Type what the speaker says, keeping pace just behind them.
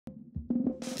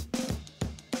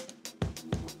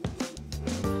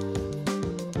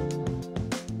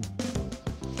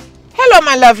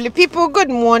Hello my lovely people,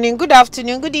 good morning, good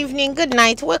afternoon, good evening, good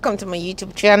night. Welcome to my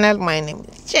YouTube channel. My name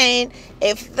is Jane.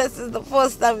 If this is the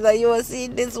first time that you are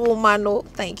seeing this woman, oh,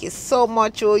 thank you so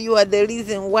much. Oh, you are the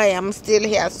reason why I'm still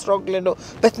here struggling. Oh,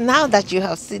 but now that you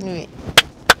have seen me,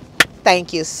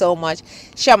 thank you so much.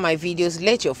 Share my videos,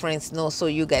 let your friends know so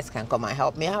you guys can come and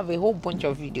help me. I have a whole bunch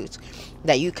of videos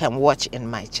that you can watch in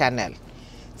my channel.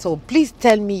 So please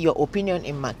tell me your opinion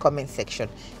in my comment section.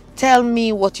 Tell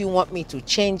me what you want me to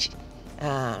change.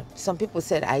 Some people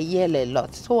said I yell a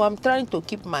lot, so I'm trying to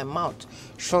keep my mouth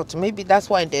short. Maybe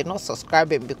that's why they're not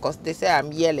subscribing, because they say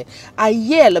I'm yelling. I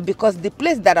yell because the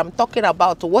place that I'm talking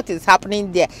about, what is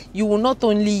happening there, you will not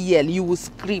only yell, you will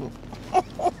scream.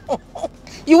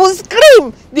 You will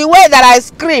scream the way that I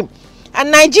scream.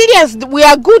 And Nigerians, we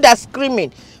are good at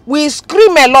screaming. We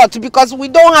scream a lot because we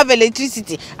don't have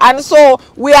electricity, and so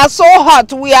we are so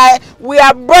hot, we are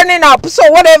burning up.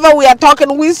 So whatever we are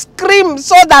talking, we scream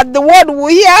so that the world will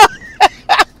hear.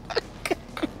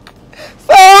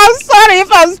 So I'm sorry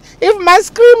if my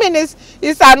screaming is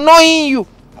annoying you.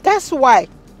 That's why.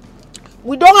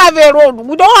 We don't have a road,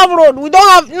 we don't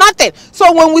have nothing.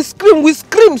 So when we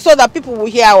scream so that people will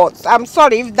hear us. I'm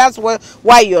sorry if that's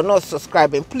why you're not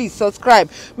subscribing. Please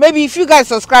subscribe. Maybe if you guys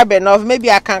subscribe enough,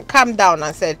 maybe I can calm down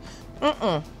and say,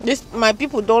 my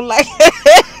people don't like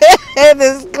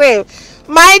the scream.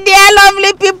 My dear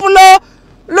lovely people, oh,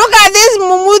 look at this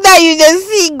mumu that you just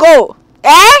see go.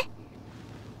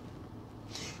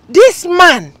 This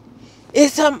man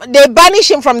is they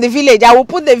banish him from the village. I will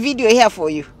put the video here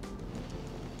for you.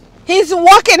 He's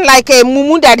walking like a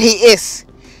mumu that he is.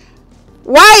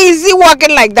 Why is he walking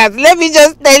like that? Let me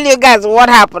just tell you guys what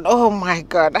happened. Oh my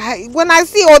God. When I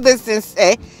see all these things,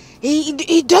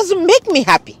 it doesn't make me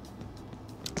happy.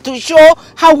 To show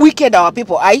how wicked our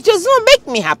people are, it does not make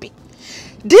me happy.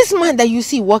 This man that you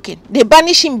see walking, they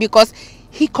banish him because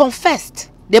he confessed.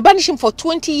 They banish him for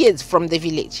 20 years from the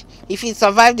village. If he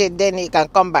survived it, then he can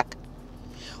come back.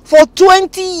 For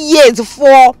 20 years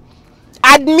for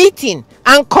admitting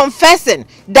and confessing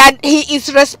that he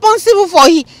is responsible for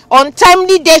the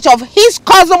untimely death of his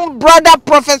cousin brother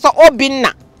Professor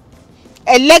Obinna,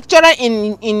 a lecturer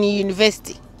in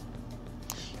University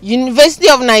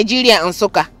of Nigeria,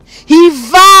 Nsukka. He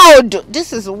vowed,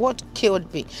 this is what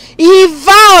killed me, he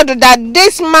vowed that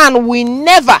this man will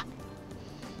never,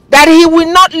 that he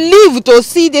will not live to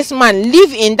see this man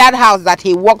live in that house that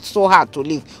he worked so hard to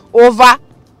live over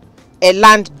a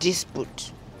land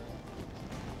dispute.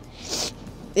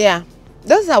 Yeah,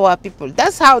 those are our people.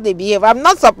 That's how they behave. I'm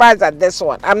not surprised at this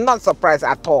one. I'm not surprised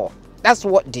at all. That's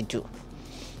what they do.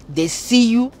 They see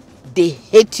you, they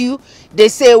hate you, they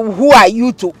say, who are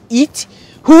you to eat?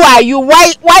 Who are you?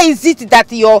 Why is it that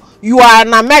you are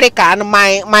an American and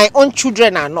my own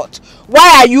children are not?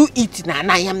 Why are you eating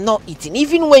and I am not eating?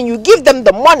 Even when you give them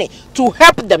the money to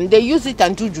help them, they use it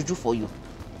and do juju for you.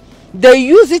 They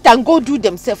use it and go do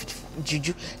themselves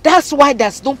juju. That's why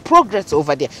there's no progress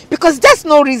over there, because there's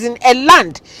no reason. A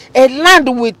land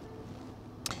with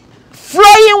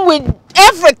flowing with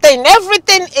everything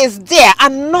is there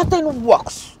and nothing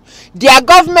works. Their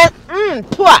government,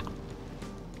 poor.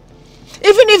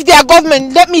 Even if their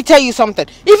government, let me tell you something,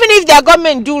 even if their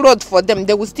government do road for them,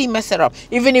 they will still mess it up.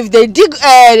 Even if they dig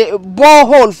a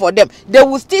borehole for them, they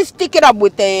will still stick it up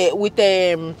with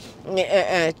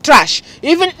trash.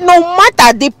 Even no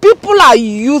matter, the people are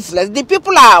useless. The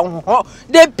people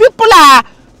are,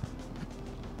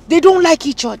 they don't like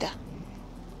each other.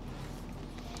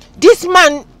 This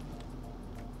man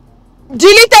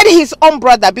deleted his own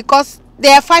brother because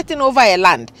they are fighting over a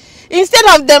land.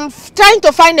 Instead of them trying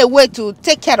to find a way to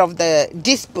take care of the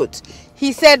dispute,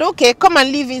 he said, okay, come and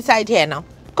live inside here now.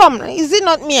 Come, is it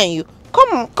not me and you?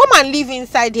 Come and live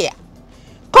inside here.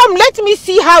 Come, let me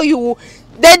see how you...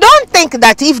 They don't think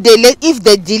that if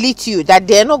they delete you, that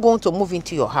they're not going to move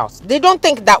into your house. They don't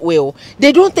think that way.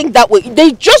 They don't think that way.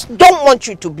 They just don't want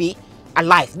you to be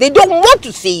alive. They don't want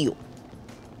to see you.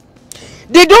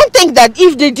 They don't think that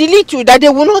if they delete you, that they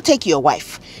will not take your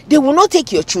wife. They will not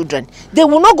take your children. They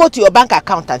will not go to your bank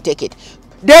account and take it.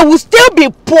 They will still be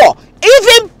poor,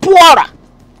 even poorer.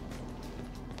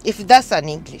 If that's an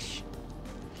English.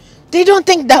 They don't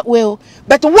think that way.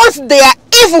 But once their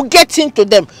evil gets into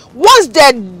them, once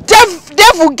their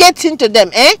devil gets into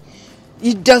them,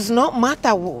 it does not matter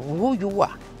who you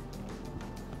are.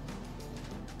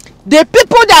 The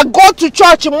people that go to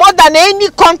church more than any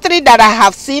country that I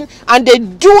have seen, and they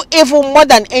do evil more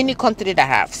than any country that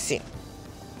I have seen.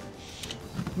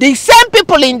 The same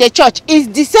people in the church is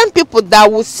the same people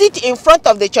that will sit in front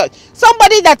of the church.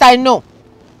 Somebody that I know,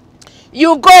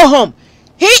 you go home,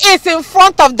 He is in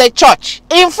front of the church.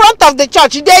 In front of the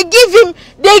church. They give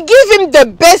him the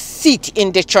best seat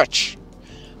in the church.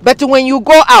 But when you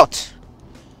go out,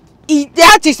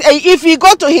 if you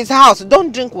go to his house,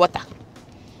 don't drink water.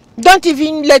 Don't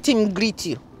even let him greet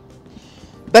you.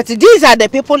 But these are the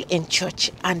people in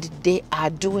church, and they are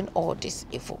doing all this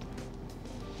evil.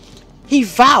 He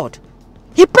vowed.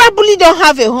 He probably don't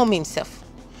have a home himself.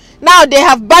 Now they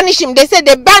have banished him. They said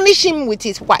they banish him with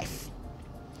his wife.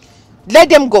 Let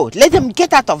them go. Let them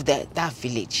get out of that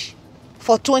village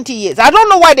for 20 years. I don't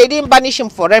know why they didn't banish him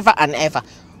forever and ever.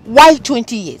 Why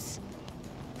 20 years?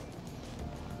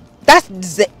 That's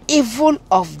the evil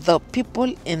of the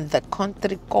people in the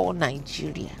country called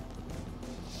Nigeria.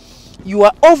 You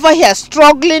are over here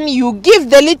struggling. You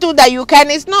give the little that you can.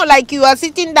 It's not like you are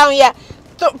sitting down here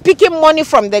picking money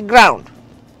from the ground.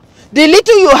 The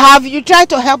little you have, you try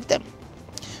to help them.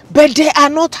 But they are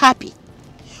not happy.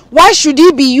 Why should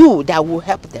it be you that will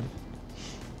help them?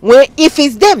 Well, if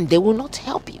it's them, they will not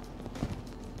help you.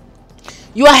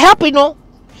 You are helping, no?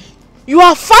 You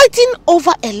are fighting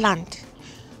over a land.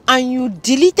 And you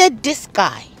deleted this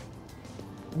guy.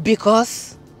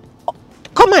 Because,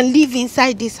 come and live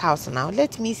inside this house now.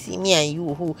 Let me see me and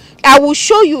you. I will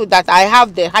show you that I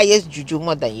have the highest juju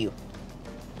more than you.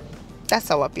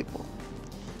 That's our people.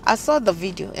 I saw the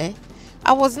video,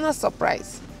 I was not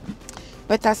surprised.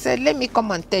 But I said, let me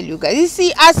come and tell you guys. You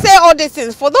see, I say all these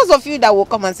things for those of you that will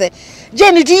come and say,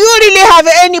 Jenny, do you really have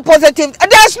any positive?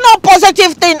 There's no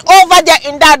positive thing over there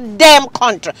in that damn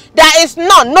country. There is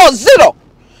none. No, zero.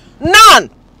 None.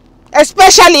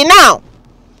 Especially now.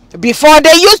 Before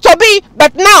they used to be,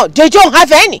 but now they don't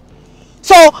have any.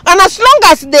 So, and as long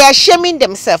as they are shaming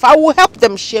themselves, I will help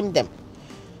them shame them.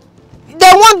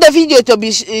 They want the video to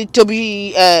be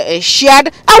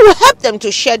shared. I will help them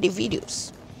to share the videos.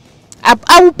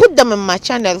 I will put them in my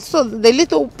channel so the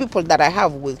little people that I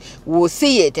have will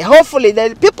see it. Hopefully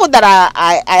the people that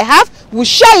I have will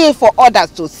share it for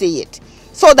others to see it.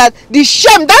 So that the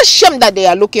shame, that shame that they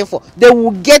are looking for, they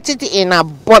will get it in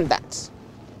abundance.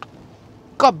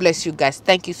 God bless you guys.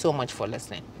 Thank you so much for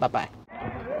listening. Bye-bye.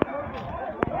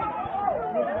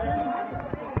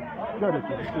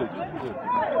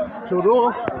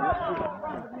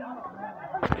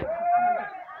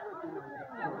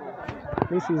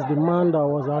 This is the man that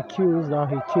was accused that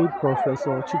he killed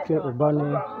Professor Chike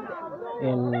Ubani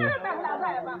in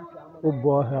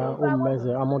Uboha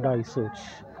Umeze Amoda Isoch.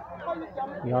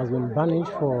 He has been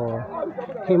banished for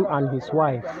him and his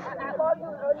wife.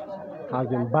 Has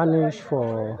been banished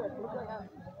for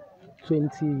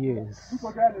 20 years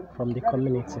from the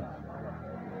community.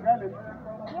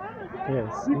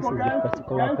 Yes, this is the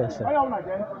particular person.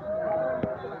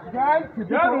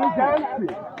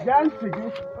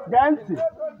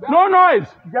 No noise!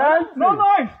 No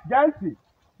noise!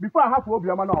 Before I have to open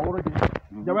my already,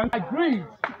 I agreed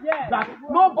that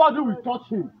nobody will touch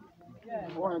him.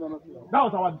 That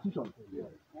was our decision.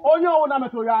 We are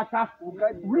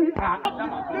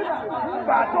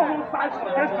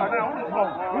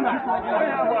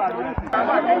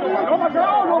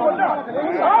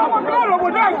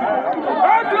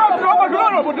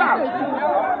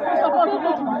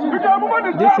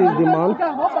This is the man.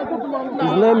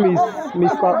 His name is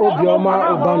Mr. Obioma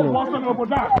Ubani.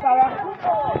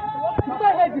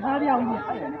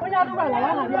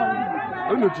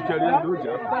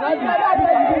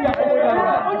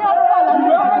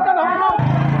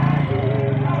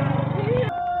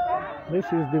 This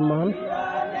is the man.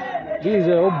 This is a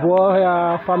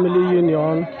Obuohia family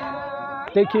union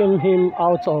taking him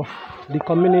out of the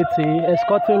community,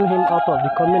 escorting him out of the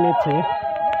community.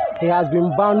 He has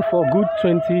been banned for good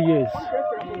 20 years.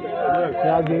 He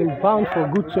has been banned for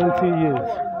good 20 years.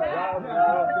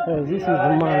 Yes, this is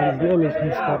the man. His name is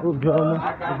Mr. Obioma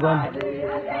Ubani.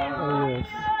 Yes,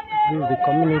 this is the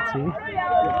community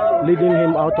leading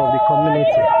him out of the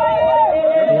community.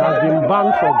 He has been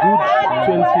banned for good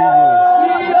 20 years.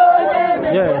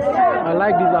 Yes, I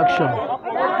like this action.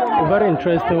 A very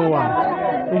interesting one.